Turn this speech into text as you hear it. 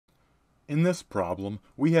In this problem,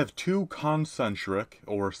 we have two concentric,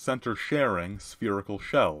 or center-sharing, spherical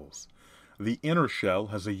shells. The inner shell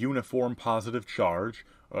has a uniform positive charge,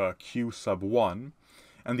 Q sub 1,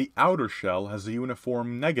 and the outer shell has a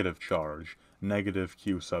uniform negative charge, negative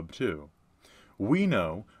Q sub 2. We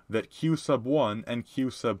know that Q sub 1 and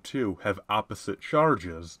Q sub 2 have opposite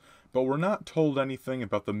charges, but we're not told anything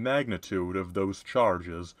about the magnitude of those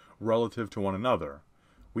charges relative to one another.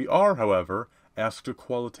 We are, however, asked to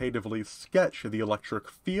qualitatively sketch the electric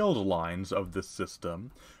field lines of this system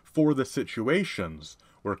for the situations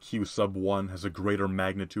where Q sub 1 has a greater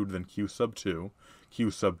magnitude than Q sub 2, Q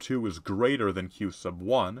sub 2 is greater than Q sub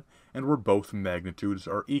 1, and where both magnitudes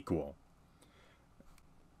are equal.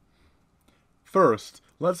 First,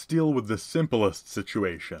 let's deal with the simplest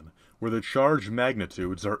situation, where the charge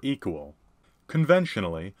magnitudes are equal.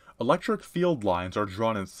 Conventionally, electric field lines are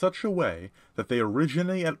drawn in such a way that they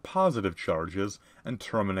originate at positive charges and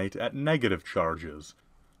terminate at negative charges.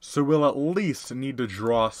 So we'll at least need to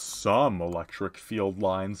draw some electric field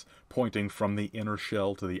lines pointing from the inner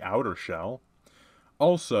shell to the outer shell.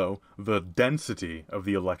 Also, the density of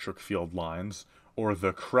the electric field lines, or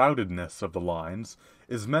the crowdedness of the lines,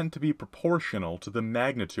 is meant to be proportional to the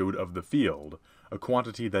magnitude of the field, a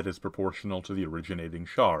quantity that is proportional to the originating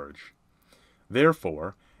charge.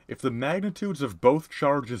 Therefore, if the magnitudes of both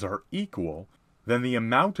charges are equal, then the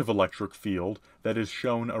amount of electric field that is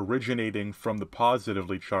shown originating from the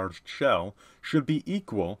positively charged shell should be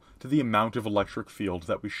equal to the amount of electric field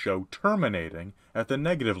that we show terminating at the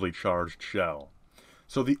negatively charged shell.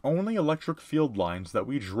 So the only electric field lines that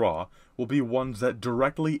we draw will be ones that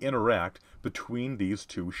directly interact between these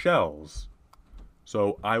two shells.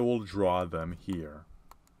 So I will draw them here.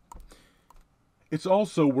 It's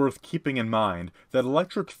also worth keeping in mind that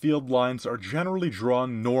electric field lines are generally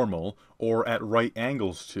drawn normal or at right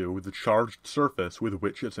angles to the charged surface with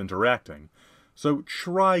which it's interacting. So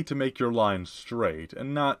try to make your lines straight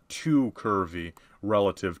and not too curvy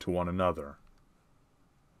relative to one another.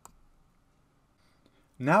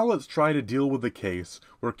 Now let's try to deal with the case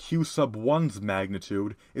where Q sub 1's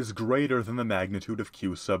magnitude is greater than the magnitude of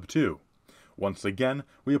Q sub 2. Once again,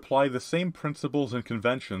 we apply the same principles and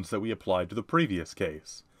conventions that we applied to the previous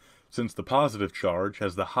case. Since the positive charge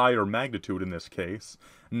has the higher magnitude in this case,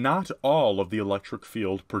 not all of the electric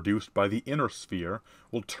field produced by the inner sphere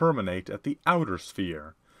will terminate at the outer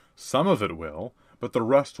sphere. Some of it will, but the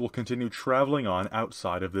rest will continue traveling on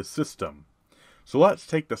outside of this system. So let's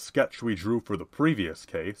take the sketch we drew for the previous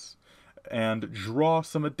case and draw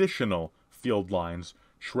some additional field lines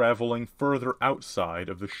traveling further outside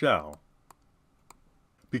of the shell.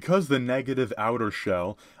 Because the negative outer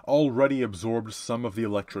shell already absorbed some of the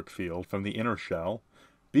electric field from the inner shell,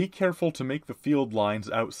 be careful to make the field lines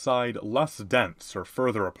outside less dense or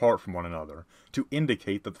further apart from one another to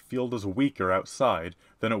indicate that the field is weaker outside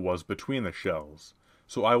than it was between the shells.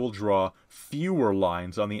 So I will draw fewer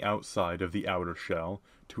lines on the outside of the outer shell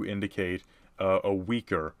to indicate a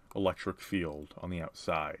weaker electric field on the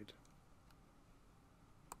outside.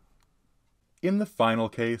 In the final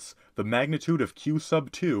case, the magnitude of Q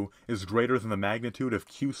sub 2 is greater than the magnitude of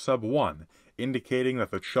Q sub 1, indicating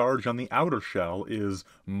that the charge on the outer shell is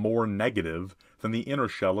more negative than the inner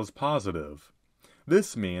shell is positive.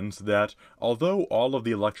 This means that, although all of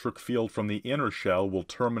the electric field from the inner shell will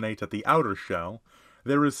terminate at the outer shell,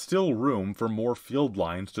 there is still room for more field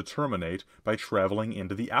lines to terminate by traveling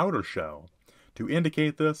into the outer shell. To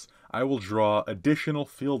indicate this, I will draw additional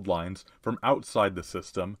field lines from outside the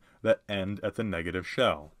system that end at the negative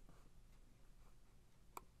shell.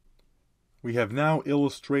 We have now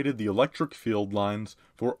illustrated the electric field lines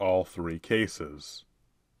for all three cases.